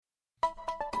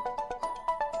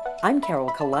I'm Carol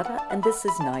Coletta, and this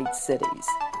is Night Cities.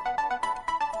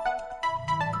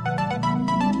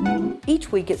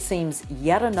 Each week, it seems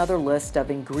yet another list of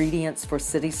ingredients for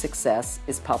city success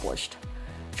is published.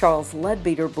 Charles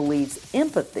Leadbeater believes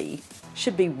empathy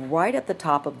should be right at the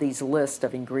top of these lists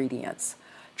of ingredients.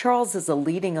 Charles is a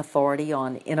leading authority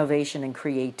on innovation and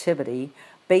creativity.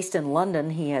 Based in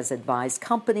London, he has advised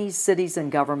companies, cities,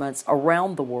 and governments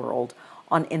around the world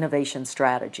on innovation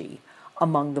strategy.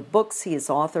 Among the books he has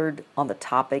authored on the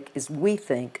topic is We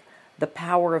Think, The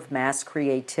Power of Mass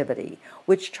Creativity,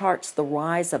 which charts the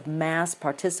rise of mass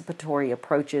participatory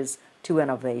approaches to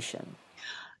innovation.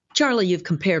 Charlie, you've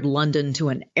compared London to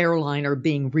an airliner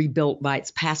being rebuilt by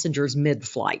its passengers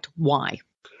mid-flight. Why?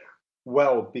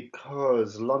 Well,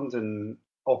 because London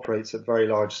operates at very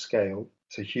large scale.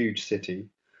 It's a huge city.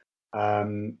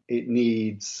 It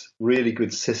needs really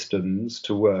good systems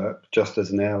to work, just as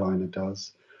an airliner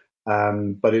does.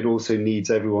 But it also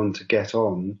needs everyone to get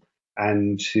on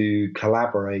and to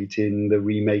collaborate in the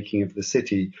remaking of the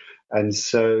city. And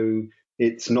so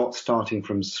it's not starting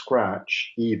from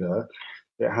scratch either.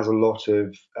 It has a lot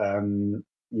of,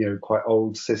 quite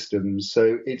old systems.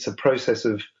 So it's a process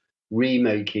of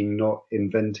remaking, not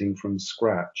inventing from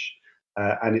scratch.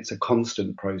 And it's a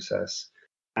constant process.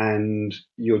 And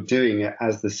you're doing it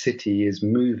as the city is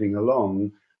moving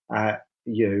along at,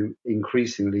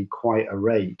 increasingly quite a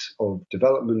rate of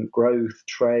development, growth,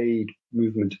 trade,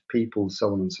 movement of people,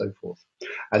 so on and so forth.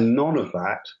 And none of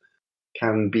that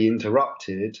can be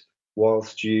interrupted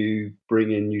whilst you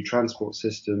bring in new transport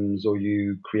systems, or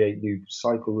you create new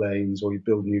cycle lanes, or you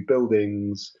build new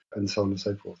buildings, and so on and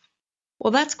so forth.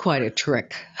 Well, that's quite a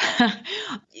trick.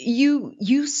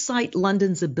 You cite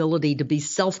London's ability to be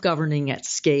self-governing at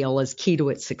scale as key to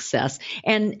its success,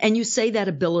 and you say that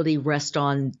ability rests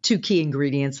on two key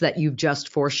ingredients that you've just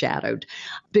foreshadowed: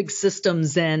 big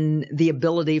systems and the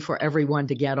ability for everyone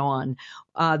to get on,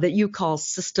 that you call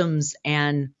systems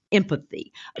and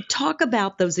empathy. Talk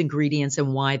about those ingredients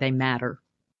and why they matter.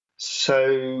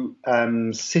 So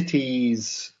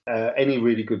cities, any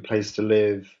really good place to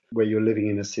live where you're living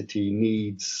in a city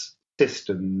needs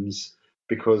systems,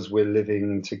 because we're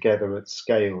living together at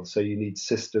scale. So you need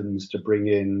systems to bring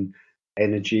in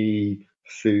energy,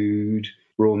 food,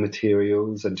 raw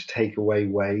materials, and to take away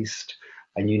waste.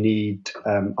 And you need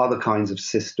other kinds of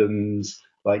systems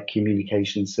like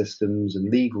communication systems and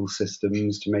legal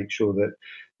systems to make sure that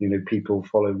people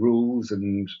follow rules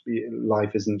and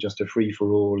life isn't just a free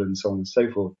for all, and so on and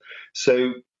so forth.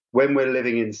 So when we're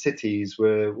living in cities,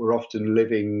 we're often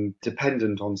living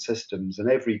dependent on systems, and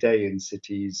every day in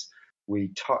cities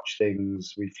we touch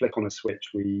things, we flick on a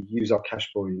switch, we use our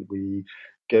cash point, we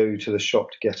go to the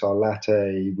shop to get our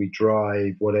latte, we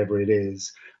drive, whatever it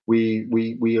is. We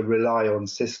rely on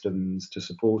systems to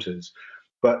support us.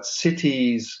 But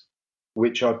cities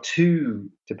which are too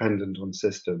dependent on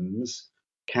systems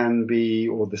can be,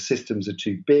 or the systems are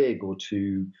too big or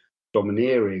too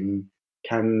domineering,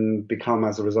 can become,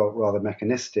 as a result, rather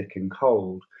mechanistic and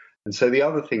cold. And so the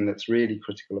other thing that's really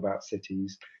critical about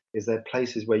cities is they're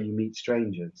places where you meet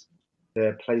strangers.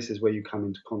 They're places where you come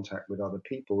into contact with other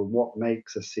people. And what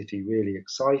makes a city really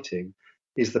exciting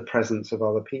is the presence of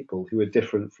other people who are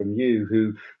different from you,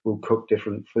 who will cook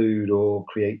different food or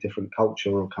create different culture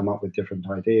or come up with different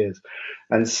ideas.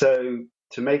 And so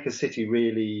to make a city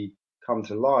really come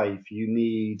to life, you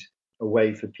need a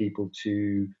way for people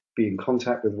to be in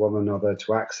contact with one another,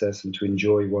 to access and to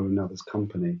enjoy one another's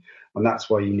company. And that's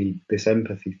why you need this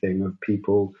empathy thing of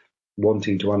people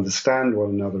wanting to understand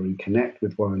one another and connect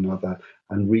with one another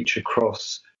and reach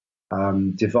across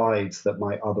divides that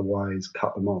might otherwise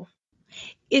cut them off.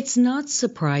 It's not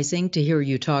surprising to hear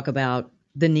you talk about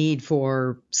the need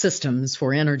for systems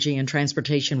for energy and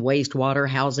transportation, waste, water,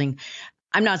 housing.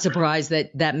 I'm not surprised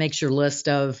that that makes your list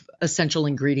of essential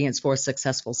ingredients for a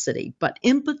successful city. But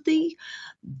empathy,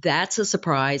 that's a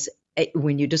surprise.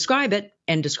 When you describe it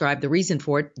and describe the reason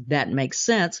for it, that makes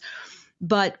sense.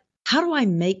 But how do I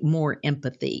make more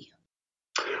empathy?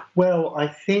 Well, I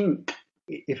think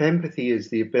if empathy is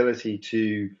the ability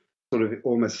to sort of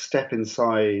almost step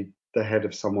inside the head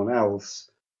of someone else,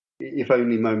 if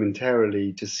only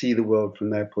momentarily, to see the world from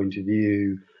their point of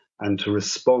view and to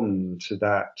respond to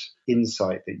that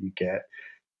insight that you get,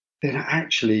 then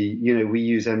actually, we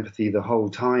use empathy the whole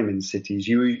time in cities.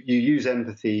 You use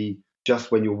empathy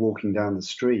just when you're walking down the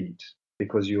street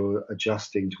because you're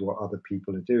adjusting to what other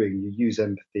people are doing. You use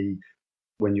empathy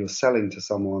when you're selling to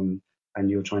someone and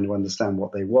you're trying to understand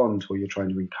what they want, or you're trying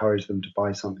to encourage them to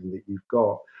buy something that you've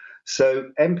got. So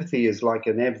empathy is like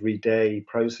an everyday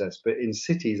process. But in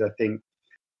cities, I think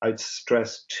I'd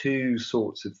stress two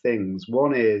sorts of things.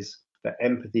 One is that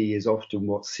empathy is often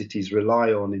what cities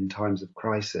rely on in times of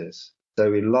crisis.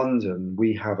 So in London,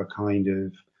 we have a kind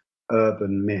of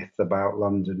urban myth about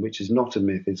London, which is not a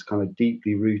myth, it's kind of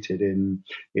deeply rooted in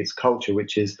its culture,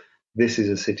 which is this is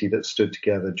a city that stood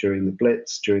together during the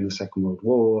Blitz, during the Second World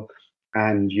War.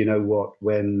 And you know what?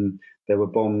 When there were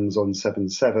bombs on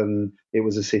 7/7, it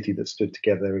was a city that stood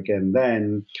together again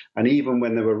then. And even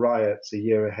when there were riots a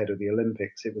year ahead of the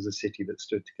Olympics, it was a city that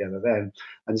stood together then.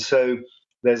 And so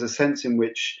there's a sense in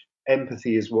which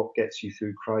empathy is what gets you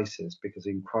through crisis, because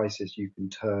in crisis you can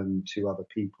turn to other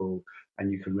people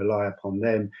and you can rely upon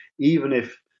them. Even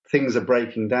if things are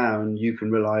breaking down, you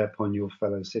can rely upon your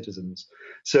fellow citizens.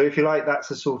 So if you like, that's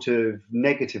a sort of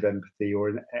negative empathy, or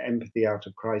an empathy out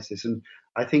of crisis. And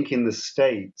I think in the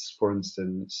States, for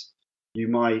instance, you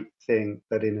might think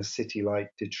that in a city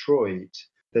like Detroit,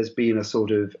 there's been a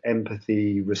sort of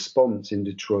empathy response in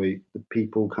Detroit, that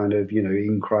people kind of,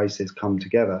 in crisis come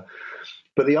together.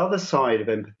 But the other side of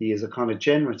empathy is a kind of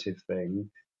generative thing.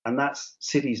 And that's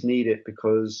cities need it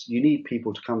because you need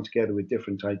people to come together with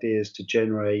different ideas to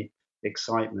generate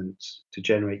excitement, to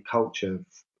generate culture,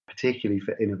 particularly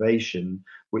for innovation,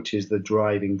 which is the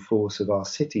driving force of our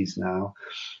cities now.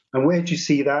 And where do you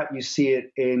see that? You see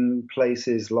it in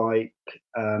places like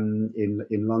in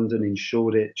London, in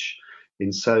Shoreditch,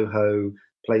 in Soho,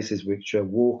 places which are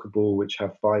walkable, which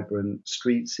have vibrant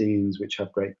street scenes, which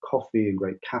have great coffee and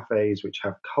great cafes, which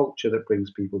have culture that brings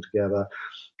people together,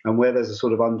 and where there's a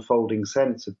sort of unfolding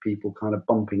sense of people kind of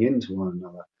bumping into one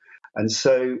another. And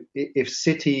so if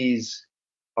cities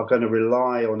are going to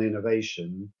rely on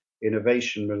innovation,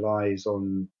 innovation relies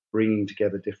on bringing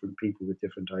together different people with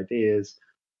different ideas.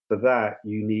 For that,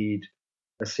 you need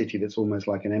a city that's almost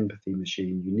like an empathy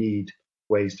machine. You need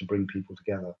ways to bring people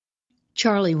together.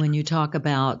 Charlie, when you talk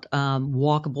about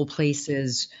walkable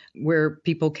places where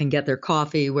people can get their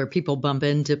coffee, where people bump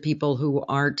into people who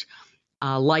aren't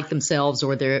like themselves,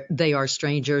 or they are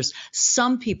strangers,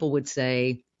 some people would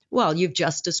say, well, you've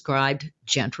just described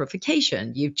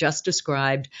gentrification. You've just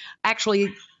described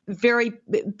actually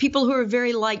people who are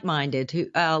very like-minded, who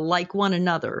like one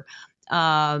another.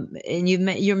 And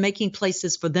you're making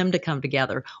places for them to come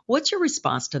together. What's your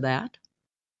response to that?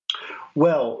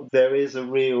 Well, there is a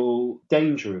real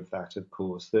danger of that, of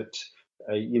course, that,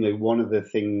 one of the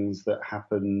things that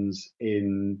happens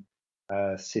in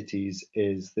cities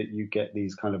is that you get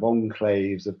these kind of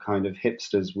enclaves of kind of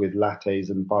hipsters with lattes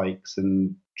and bikes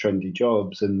and trendy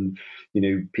jobs. And,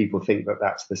 people think that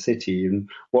that's the city. And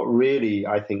what really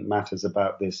I think matters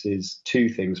about this is two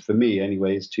things, for me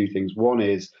anyway, is two things. One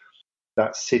is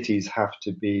that cities have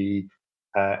to be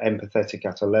empathetic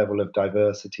at a level of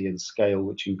diversity and scale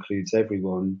which includes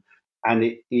everyone, and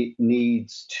it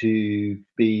needs to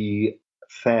be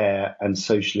fair and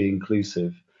socially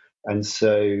inclusive. And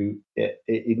so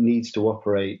it needs to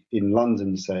operate in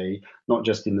London, say, not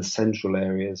just in the central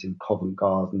areas, in Covent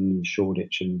Garden and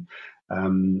Shoreditch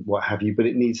and what have you, but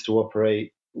it needs to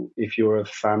operate if you're a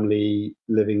family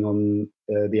living on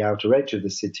the outer edge of the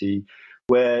city,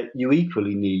 where you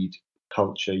equally need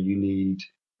culture, you need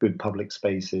good public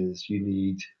spaces, you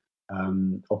need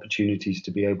opportunities to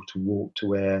be able to walk to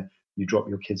where you drop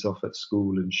your kids off at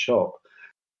school and shop.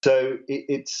 So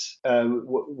it's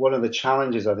one of the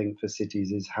challenges, I think, for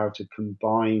cities is how to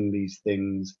combine these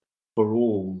things for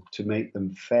all, to make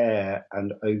them fair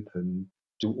and open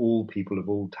to all people of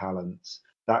all talents.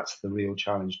 That's the real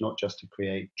challenge, not just to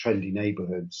create trendy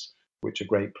neighborhoods, which are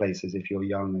great places if you're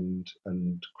young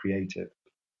and creative.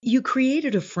 You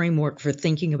created a framework for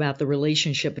thinking about the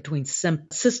relationship between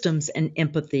systems and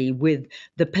empathy, with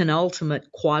the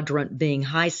penultimate quadrant being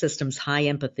high systems, high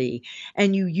empathy.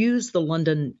 And you use the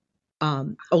London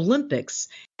Olympics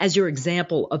as your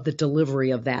example of the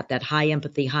delivery of that high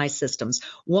empathy, high systems.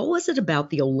 What was it about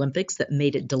the Olympics that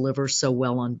made it deliver so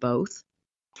well on both?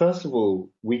 First of all,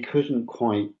 we couldn't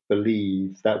quite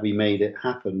believe that we made it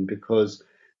happen, because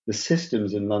the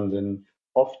systems in London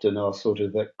often are sort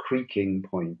of at creaking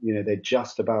point. They're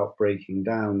just about breaking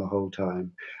down the whole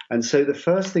time. And so the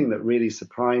first thing that really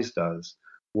surprised us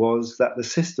was that the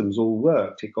systems all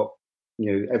worked. It got,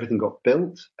 everything got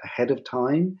built ahead of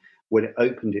time. When it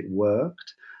opened, it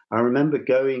worked. I remember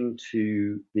going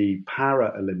to the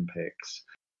Paralympics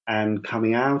and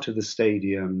coming out of the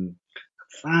stadium,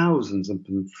 thousands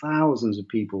and thousands of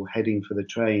people heading for the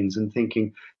trains, and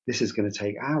thinking, this is going to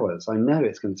take hours. I know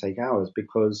it's going to take hours,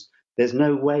 because there's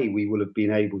no way we will have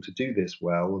been able to do this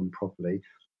well and properly.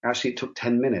 Actually, it took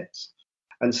 10 minutes.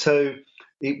 And so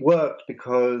it worked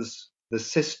because the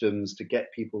systems to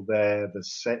get people there, the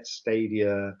set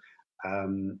stadia,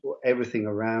 everything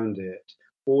around it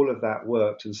all of that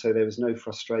worked, and so there was no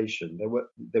frustration.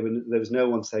 There was no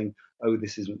one saying, "Oh,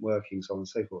 this isn't working," so on and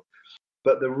so forth.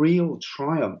 But the real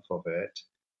triumph of it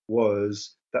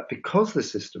was that because the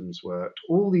systems worked,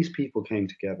 all these people came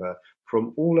together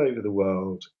from all over the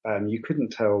world. You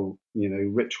couldn't tell,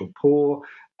 rich or poor.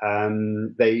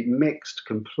 They mixed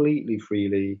completely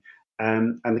freely.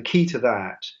 And the key to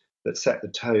that set the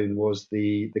tone was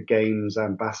the games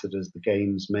ambassadors, the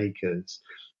games makers,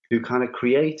 who kind of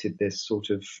created this sort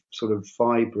of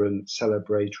vibrant,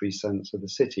 celebratory sense of the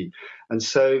city. And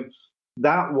so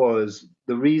that was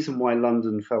the reason why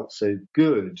London felt so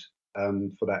good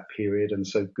for that period, and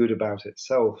so good about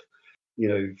itself,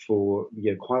 for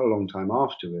quite a long time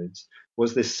afterwards,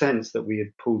 was this sense that we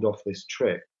had pulled off this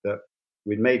trick, that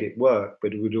we'd made it work,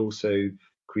 but it would also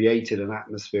created an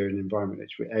atmosphere and environment in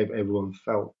which everyone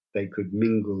felt they could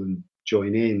mingle and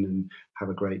join in and have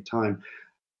a great time.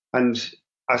 And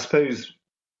I suppose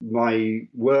my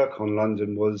work on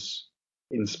London was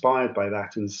inspired by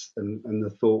that, and the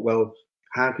thought, well,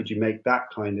 how could you make that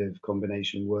kind of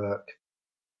combination work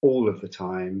all of the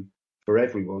time for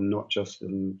everyone, not just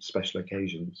on special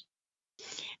occasions?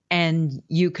 And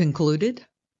you concluded?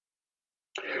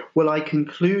 Well, I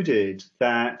concluded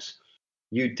that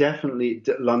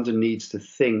London needs to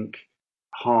think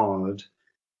hard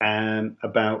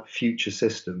about future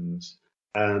systems.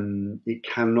 It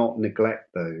cannot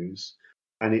neglect those,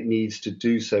 and it needs to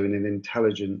do so in an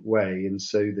intelligent way. And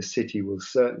so the city will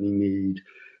certainly need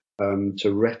to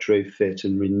retrofit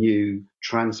and renew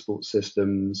transport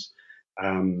systems.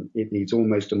 It needs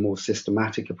almost a more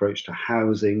systematic approach to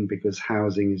housing, because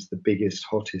housing is the biggest,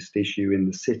 hottest issue in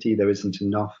the city. There isn't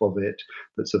enough of it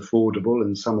that's affordable,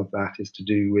 and some of that is to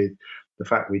do with the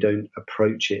fact we don't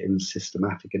approach it in a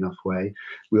systematic enough way.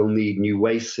 We'll need new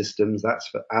waste systems,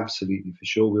 that's absolutely for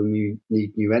sure. We'll need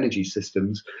new energy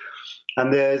systems.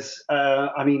 And there's,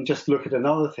 just look at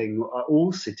another thing.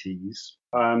 All cities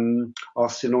are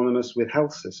synonymous with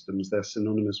health systems. They're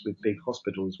synonymous with big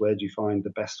hospitals. Where do you find the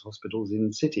best hospitals?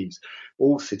 In cities.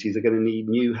 All cities are going to need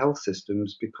new health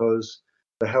systems, because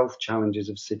the health challenges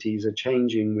of cities are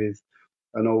changing with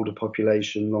an older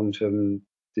population, long-term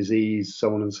disease,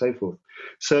 so on and so forth.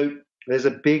 So there's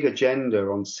a big agenda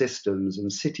on systems,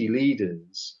 and city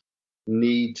leaders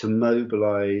need to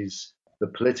mobilize the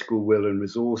political will and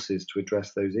resources to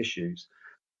address those issues.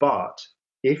 But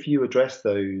if you address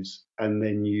those and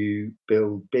then you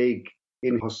build big,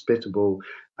 inhospitable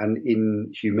and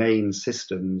inhumane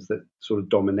systems that sort of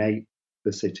dominate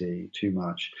the city too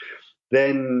much,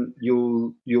 then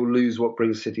you'll lose what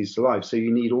brings cities to life. So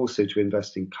you need also to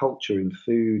invest in culture, in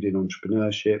food, in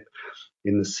entrepreneurship,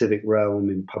 in the civic realm,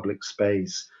 in public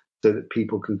space, so that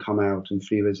people can come out and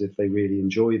feel as if they really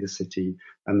enjoy the city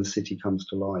and the city comes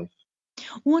to life.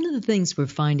 One of the things we're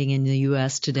finding in the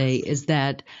U.S. today is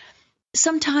that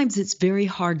sometimes it's very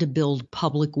hard to build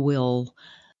public will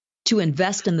to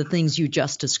invest in the things you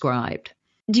just described.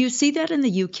 Do you see that in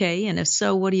the UK? And if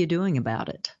so, what are you doing about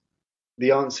it?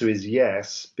 The answer is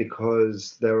yes,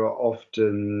 because there are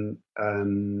often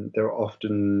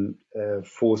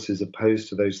forces opposed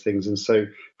to those things. And so,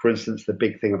 for instance, the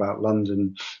big thing about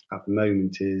London at the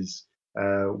moment is,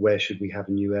 where should we have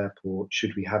a new airport?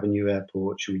 Should we have a new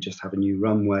airport? Should we just have a new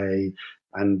runway?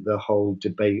 And the whole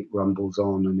debate rumbles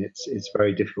on, and it's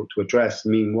very difficult to address.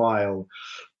 Meanwhile,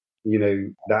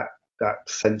 that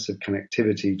sense of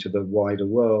connectivity to the wider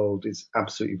world is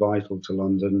absolutely vital to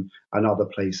London and other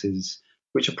places,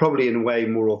 which are probably in a way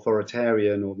more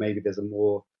authoritarian, or maybe there's a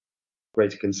more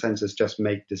greater consensus, just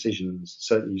make decisions.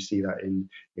 Certainly you see that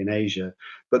in Asia.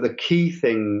 But the key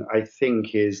thing, I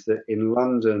think, is that in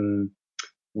London,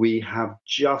 we have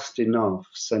just enough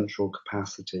central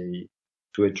capacity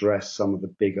to address some of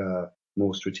the bigger,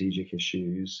 more strategic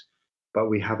issues, but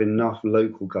we have enough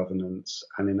local governance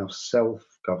and enough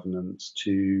self-governance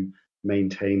to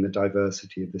maintain the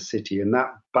diversity of the city. And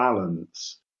that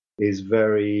balance is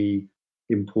very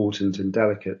important and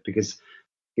delicate, because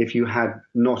if you had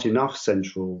not enough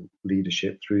central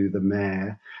leadership through the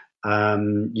mayor,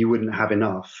 you wouldn't have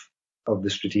enough of the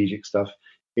strategic stuff.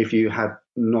 If you had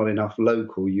not enough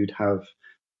local, you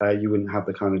wouldn't have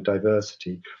the kind of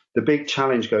diversity. The big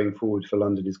challenge going forward for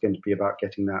London is going to be about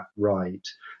getting that right.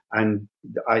 And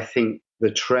I think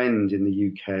the trend in the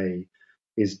UK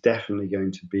is definitely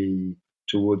going to be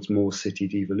towards more city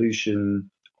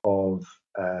devolution of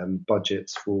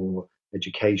budgets for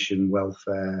education,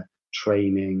 welfare,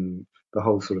 training, the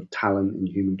whole sort of talent and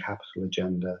human capital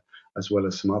agenda, as well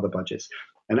as some other budgets.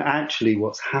 And actually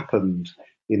what's happened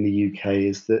in the UK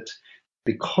is that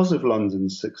because of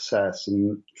London's success,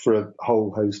 and for a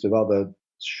whole host of other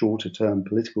shorter term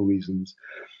political reasons,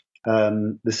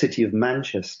 the city of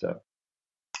Manchester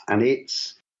and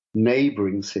its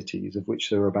neighbouring cities, of which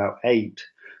there are about 8,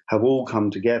 have all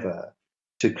come together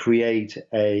to create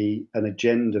an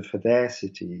agenda for their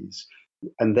cities,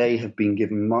 and they have been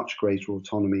given much greater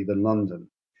autonomy than London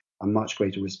and much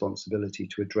greater responsibility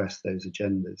to address those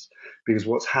agendas. Because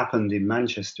what's happened in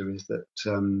Manchester is that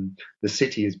the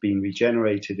city has been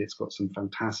regenerated. It's got some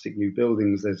fantastic new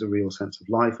buildings. There's a real sense of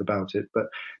life about it. But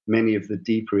many of the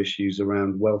deeper issues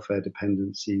around welfare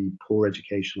dependency, poor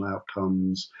educational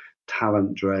outcomes,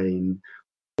 talent drain,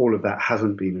 all of that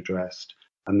hasn't been addressed.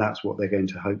 And that's what they're going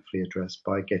to hopefully address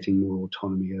by getting more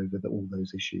autonomy over all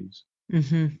those issues.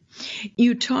 Mm-hmm.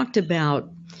 You talked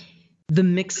about the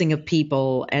mixing of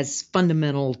people as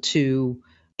fundamental to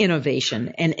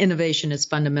innovation, and innovation is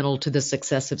fundamental to the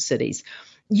success of cities.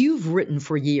 You've written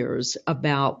for years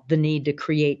about the need to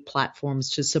create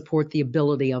platforms to support the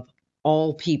ability of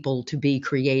all people to be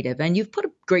creative, and you've put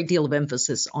a great deal of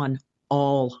emphasis on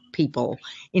all people,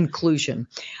 inclusion.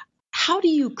 How do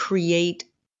you create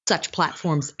such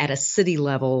platforms at a city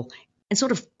level and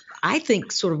I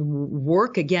think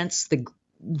work against the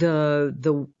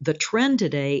trend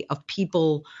today of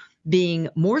people being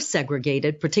more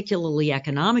segregated, particularly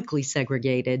economically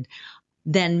segregated,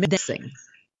 than mixing?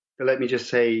 Let me just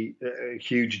say a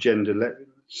huge agenda,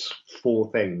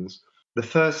 4 things. The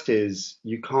first is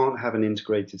you can't have an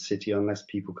integrated city unless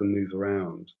people can move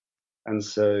around. And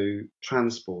so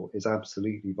transport is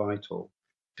absolutely vital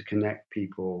to connect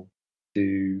people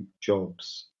to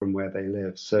jobs from where they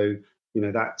live. So,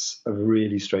 that's a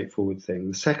really straightforward thing.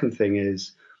 The second thing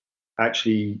is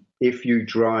actually, if you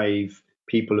drive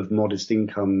people of modest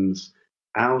incomes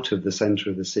out of the centre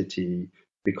of the city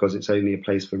because it's only a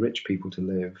place for rich people to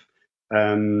live,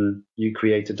 you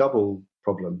create a double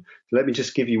problem. So let me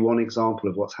just give you one example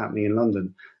of what's happening in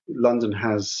London. London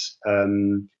has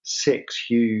 6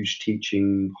 huge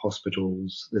teaching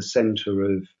hospitals, the centre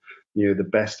of the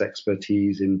best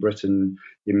expertise in Britain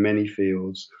in many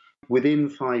fields. Within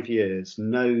 5 years,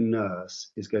 no nurse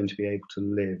is going to be able to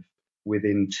live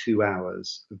within 2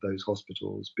 hours of those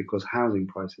hospitals because housing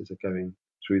prices are going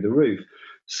through the roof.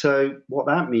 So what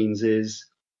that means is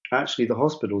actually the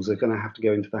hospitals are going to have to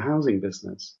go into the housing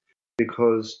business,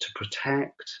 because to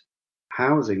protect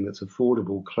housing that's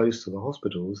affordable close to the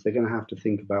hospitals, they're going to have to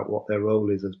think about what their role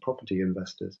is as property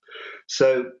investors.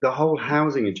 So the whole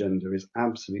housing agenda is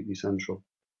absolutely central.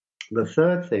 The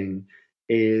third thing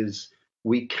is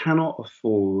we cannot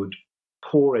afford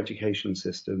poor education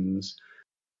systems,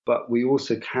 but we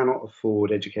also cannot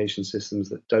afford education systems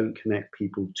that don't connect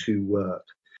people to work.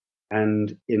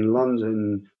 And in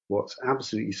London, what's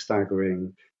absolutely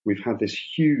staggering, we've had this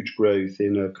huge growth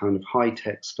in a kind of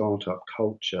high-tech startup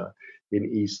culture in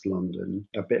East London,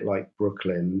 a bit like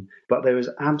Brooklyn, but there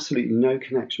is absolutely no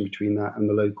connection between that and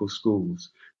the local schools.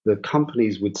 The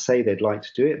companies would say they'd like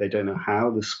to do it. They don't know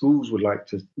how. The schools would like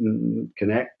to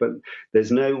connect, but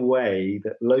there's no way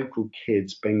that local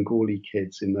kids, Bengali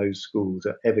kids in those schools,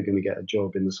 are ever going to get a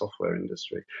job in the software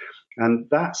industry. And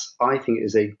that's, I think,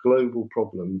 is a global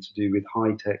problem to do with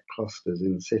high-tech clusters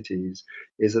in cities,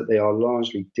 is that they are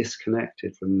largely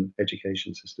disconnected from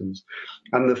education systems.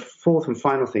 And the fourth and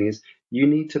final thing is you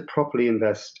need to properly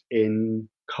invest in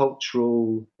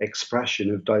cultural expression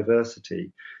of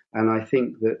diversity. And I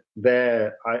think that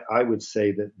I would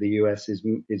say that the US is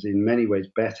in many ways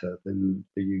better than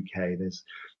the UK.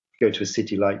 Go to a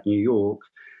city like New York,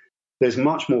 there's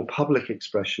much more public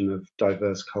expression of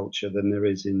diverse culture than there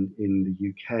is in the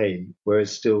UK, whereas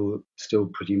still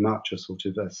pretty much a sort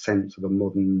of a sense of a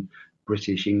modern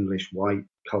British, English, white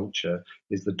culture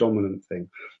is the dominant thing.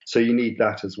 So you need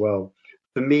that as well.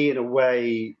 For me, in a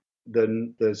way,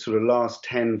 the sort of last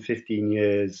 10, 15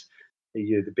 years,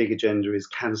 the big agenda is,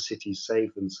 can cities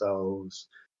save themselves,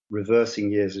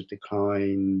 reversing years of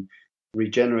decline,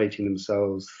 regenerating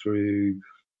themselves through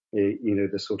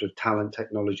the sort of talent,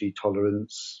 technology,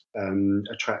 tolerance,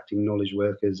 attracting knowledge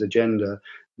workers agenda.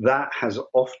 That has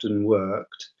often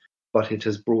worked, but it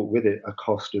has brought with it a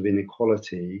cost of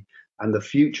inequality. And the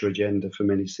future agenda for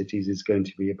many cities is going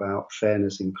to be about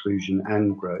fairness, inclusion,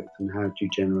 and growth. And how do you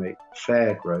generate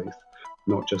fair growth,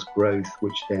 not just growth,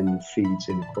 which then feeds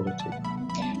inequality.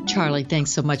 Charlie,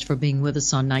 thanks so much for being with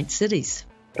us on Night Cities.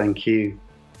 Thank you.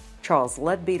 Charles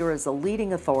Leadbeater is a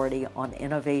leading authority on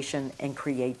innovation and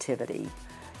creativity.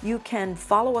 You can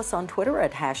follow us on Twitter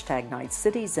at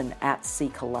 #NightCities and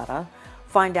 @CColetta.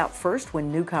 Find out first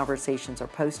when new conversations are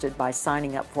posted by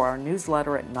signing up for our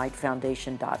newsletter at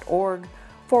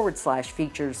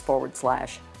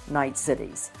knightfoundation.org/features/Night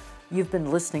Cities. You've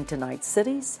been listening to Night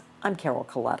Cities. I'm Carol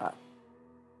Coletta.